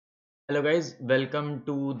Hello guys, welcome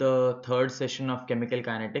to the third session of chemical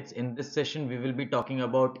kinetics. In this session, we will be talking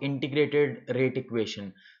about integrated rate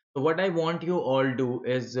equation. So what I want you all do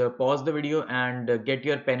is pause the video and get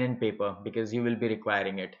your pen and paper because you will be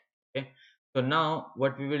requiring it. Okay. So now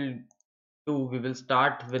what we will do, we will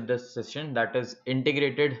start with this session, that is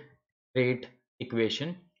integrated rate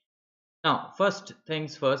equation. Now, first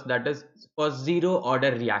things first, that is for zero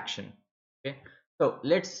order reaction. Okay, so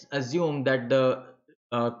let's assume that the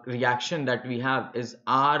reaction that we have is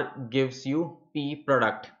R gives you P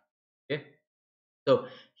product. Okay, so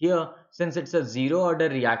here, since it's a zero order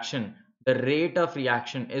reaction, the rate of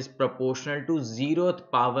reaction is proportional to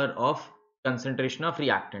zeroth power of concentration of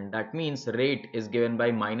reactant. That means rate is given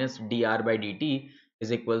by minus dr by dt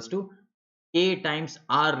is equals to K times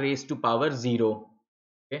R raised to power 0.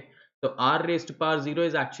 Okay, so R raised to power 0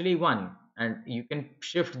 is actually 1, and you can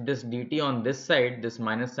shift this dt on this side, this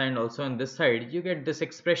minus sign also on this side, you get this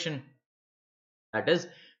expression, that is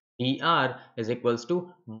dr is equals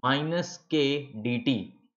to minus k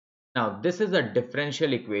dt. Now this is a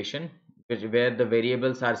differential equation where the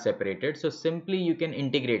variables are separated, so simply you can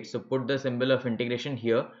integrate. So put the symbol of integration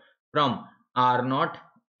here from R naught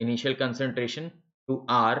initial concentration to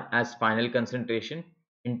R as final concentration.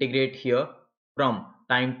 Integrate here from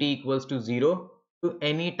time t equals to 0 to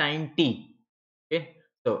any time t. Okay,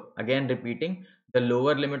 so again repeating, the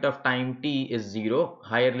lower limit of time t is 0,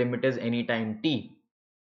 higher limit is any time t.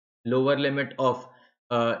 Lower limit of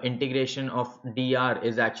integration of dr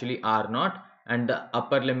is actually r naught, and the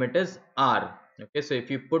upper limit is r. Okay, so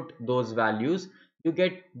if you put those values, you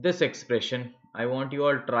get this expression. I want you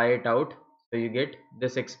all try it out. So you get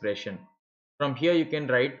this expression. From here you can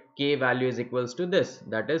write k value is equals to this,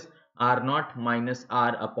 that is r naught minus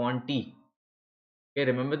r upon t. Okay,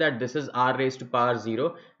 remember that this is r raised to power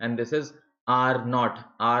 0 and this is r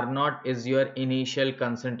naught. R naught is your initial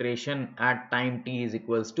concentration at time t is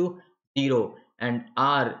equals to 0, and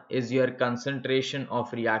r is your concentration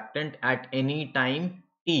of reactant at any time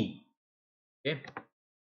t. Okay,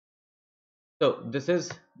 so this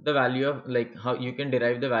is the value of, like, how you can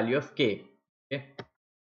derive the value of k. Okay,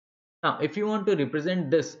 now if you want to represent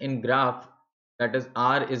this in graph, that is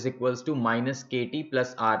r is equals to minus kt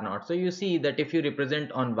plus r naught. So you see that if you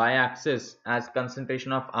represent on y-axis as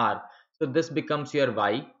concentration of r, so this becomes your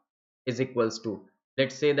y is equals to,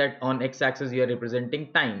 let's say that on x-axis you are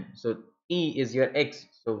representing time, so t is your x,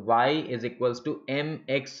 so y is equals to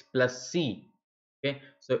mx plus c. Okay,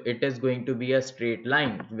 so it is going to be a straight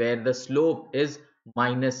line where the slope is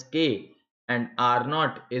minus k and r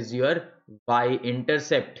naught is your y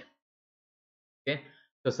intercept. Okay,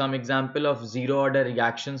 so some example of zero order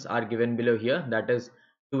reactions are given below here, that is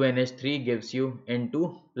 2NH3 gives you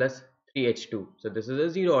N2 plus 3H2. So this is a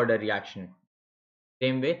zero order reaction.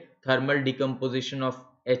 Same way, thermal decomposition of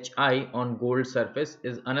Hi on gold surface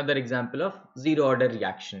is another example of zero order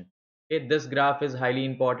reaction. Okay, this graph is highly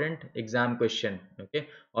important, exam question. Okay,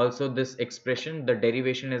 also this expression, the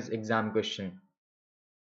derivation is exam question.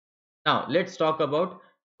 Now let's talk about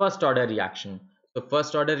first order reaction. So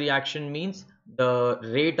first order reaction means the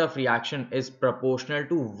rate of reaction is proportional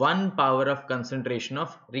to 1 power of concentration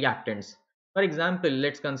of reactants. For example,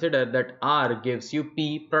 let's consider that R gives you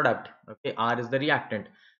P product. Okay, R is the reactant.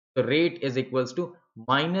 So rate is equals to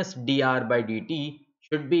minus dr by dt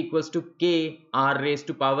should be equals to K R raised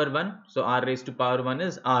to power 1. So R raised to power 1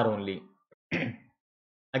 is R only.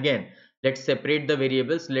 Again, let's separate the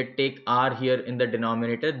variables. Let's take r here in the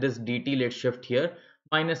denominator, this dt let's shift here,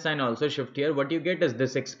 minus sign also shift here. What you get is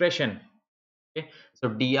this expression. Okay, so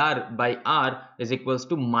dr by r is equals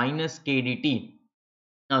to minus k dt.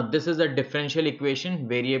 Now this is a differential equation,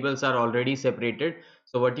 variables are already separated,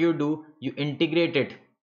 so what you do, you integrate it,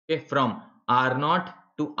 okay, from r naught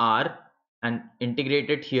to r, and integrate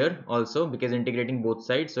it here also because integrating both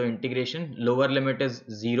sides. So integration, lower limit is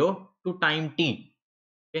 0 to time t.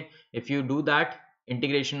 Okay, if you do that,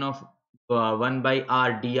 integration of 1 by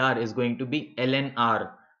r dr is going to be ln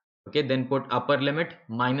r. Okay, then put upper limit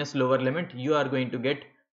minus lower limit, you are going to get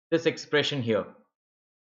this expression here.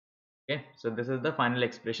 Okay, so this is the final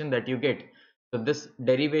expression that you get. So this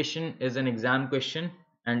derivation is an exam question,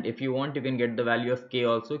 and if you want you can get the value of k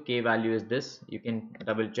also. K value is this, you can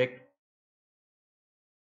double check.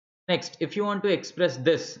 Next, if you want to express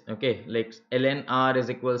this, okay, like ln r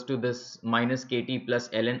is equals to this minus kt plus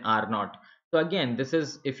ln r naught. So again, this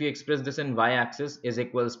is, if you express this in y-axis, is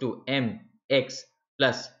equals to mx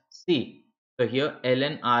plus c. So here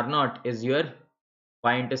ln r naught is your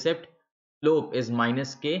y-intercept, slope is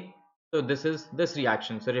minus k. So this is this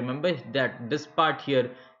reaction. So remember that this part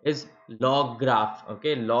here is log graph,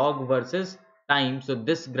 okay, log versus time. So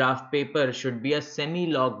this graph paper should be a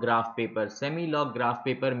semi-log graph paper. Semi-log graph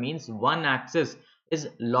paper means one axis is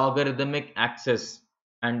logarithmic axis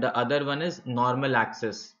and the other one is normal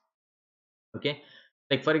axis. Okay,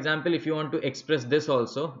 like for example, if you want to express this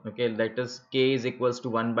also, okay, that is k is equals to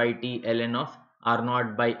 1 by t ln of r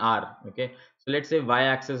naught by r. Okay, so let's say y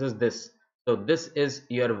axis is this, so this is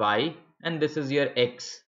your y and this is your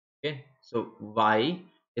x. Okay, so y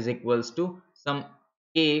is equals to some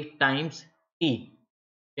k times t.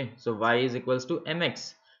 Okay, so y is equals to mx.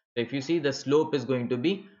 So if you see, the slope is going to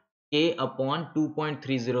be k upon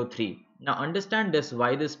 2.303. Now understand this,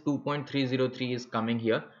 why this 2.303 is coming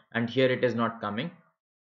here and here it is not coming.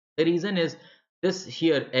 The reason is this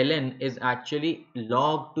here ln is actually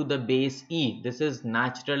log to the base e. This is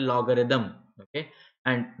natural logarithm. Okay,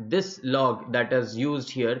 and this log that is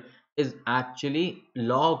used here is actually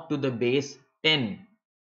log to the base 10.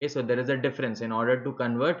 Okay, so there is a difference in order to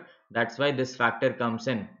convert. That's why this factor comes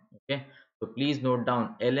in. Okay, so please note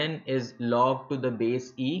down, ln is log to the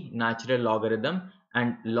base e, natural logarithm,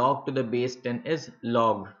 and log to the base 10 is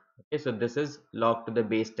log. Okay, so this is log to the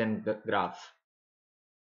base 10 graph.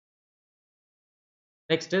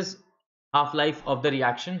 Next is half-life of the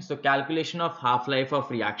reaction. So calculation of half-life of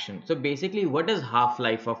reaction. So basically, what is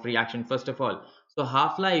half-life of reaction? First of all, so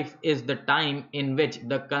half-life is the time in which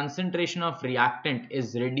the concentration of reactant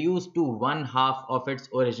is reduced to one half of its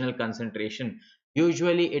original concentration.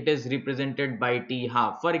 Usually it is represented by T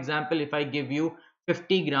half. For example, if I give you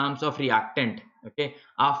 50 grams of reactant, okay,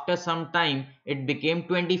 after some time it became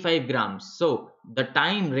 25 grams. So the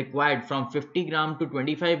time required from 50 gram to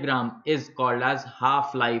 25 gram is called as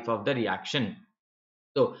half life of the reaction.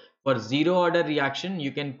 So for zero order reaction,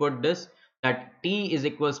 you can put this, that T is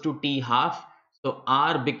equals to T half. So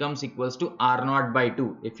R becomes equals to R naught by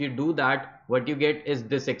 2. If you do that, what you get is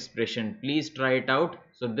this expression. Please try it out.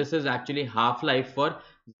 So this is actually half-life for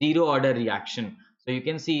zero order reaction. So you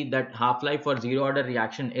can see that half-life for zero order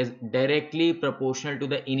reaction is directly proportional to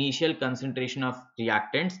the initial concentration of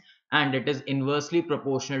reactants, and it is inversely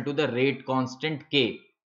proportional to the rate constant K.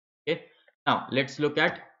 Okay. Now let's look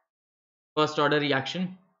at first order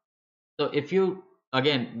reaction. So if you,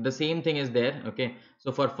 again the same thing is there. Okay,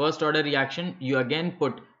 so for first order reaction you again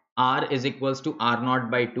put R is equals to R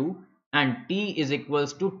naught by 2 and T is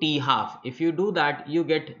equals to T half. If you do that, you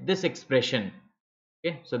get this expression.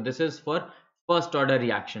 Okay, so this is for first order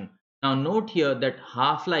reaction. Now note here that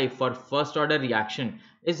half life for first order reaction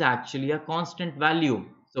is actually a constant value,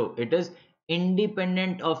 so it is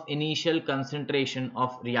independent of initial concentration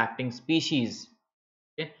of reacting species.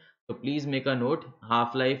 Okay, so please make a note,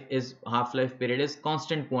 half life period is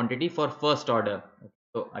constant quantity for first order.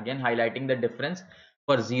 So again highlighting the difference,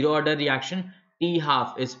 for zero order reaction T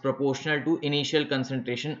half is proportional to initial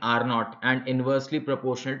concentration R naught and inversely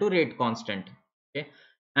proportional to rate constant. Okay,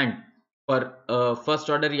 and for first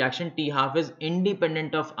order reaction T half is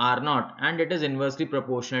independent of R naught and it is inversely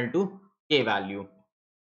proportional to K value.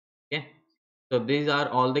 Okay, so these are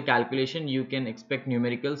all the calculation. You can expect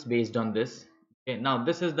numericals based on this. Okay, now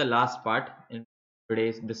this is the last part in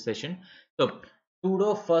today's this session. So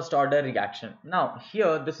pseudo first order reaction. Now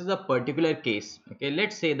here this is a particular case. Okay,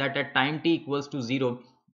 let's say that at time t equals to 0,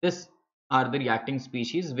 this are the reacting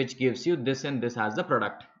species which gives you this and this as the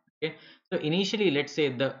product. Okay, so initially let's say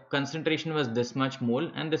the concentration was this much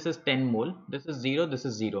mole and this is 10 mole, this is 0, this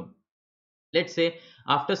is 0. Let's say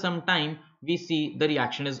after some time we see the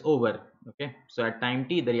reaction is over. Okay, so at time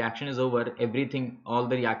t the reaction is over, everything, all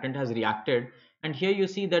the reactant has reacted, and here you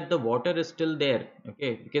see that the water is still there.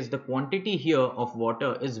 Okay, because the quantity here of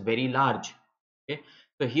water is very large. Okay,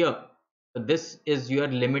 so here this is your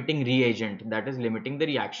limiting reagent that is limiting the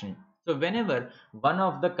reaction. So whenever one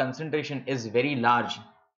of the concentration is very large,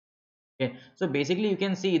 okay, so basically you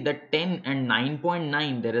can see that 10 and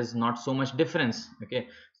 9.9 there is not so much difference. Okay,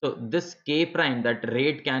 so this K prime, that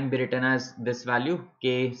rate can be written as this value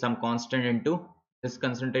K, some constant into this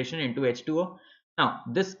concentration into H2O. Now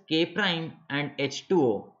this K prime and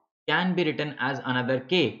H2O can be written as another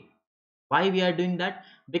K. Why we are doing that?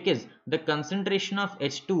 Because the concentration of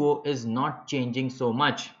H2O is not changing so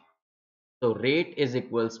much, so rate is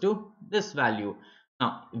equals to this value.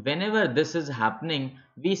 Now, whenever this is happening,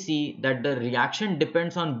 we see that the reaction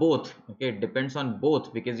depends on both. Okay, it depends on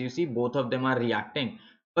both because you see both of them are reacting.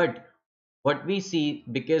 But what we see,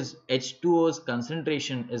 because H2O's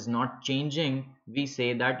concentration is not changing, we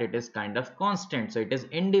say that it is kind of constant. So it is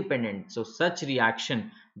independent. So such reaction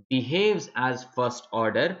behaves as first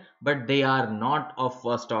order, but they are not of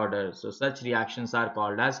first order. So such reactions are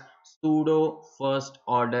called as pseudo first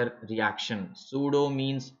order reaction. Pseudo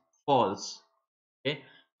means false. Okay,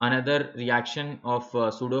 Another reaction of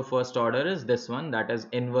pseudo first order is this one, that is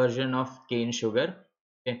inversion of cane sugar.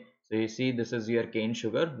 Okay, so you see this is your cane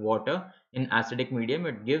sugar, water in acidic medium,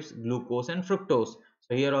 it gives glucose and fructose.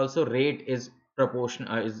 So here also rate is proportion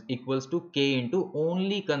is equals to K into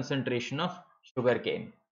only concentration of sugar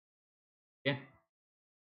cane. Okay,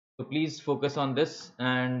 so please focus on this,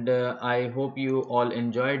 and I hope you all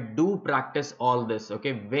enjoyed. Do practice all this.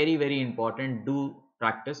 Okay, very important. Do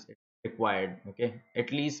practice, it's required. Okay,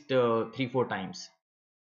 at least 3-4 times.